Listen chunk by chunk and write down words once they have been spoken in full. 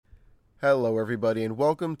Hello, everybody, and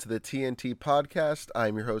welcome to the TNT Podcast.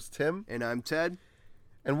 I'm your host, Tim. And I'm Ted.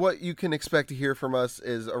 And what you can expect to hear from us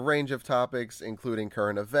is a range of topics, including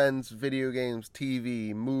current events, video games,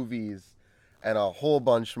 TV, movies, and a whole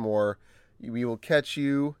bunch more. We will catch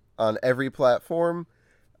you on every platform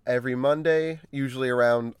every Monday, usually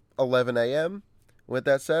around 11 a.m. With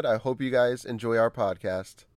that said, I hope you guys enjoy our podcast.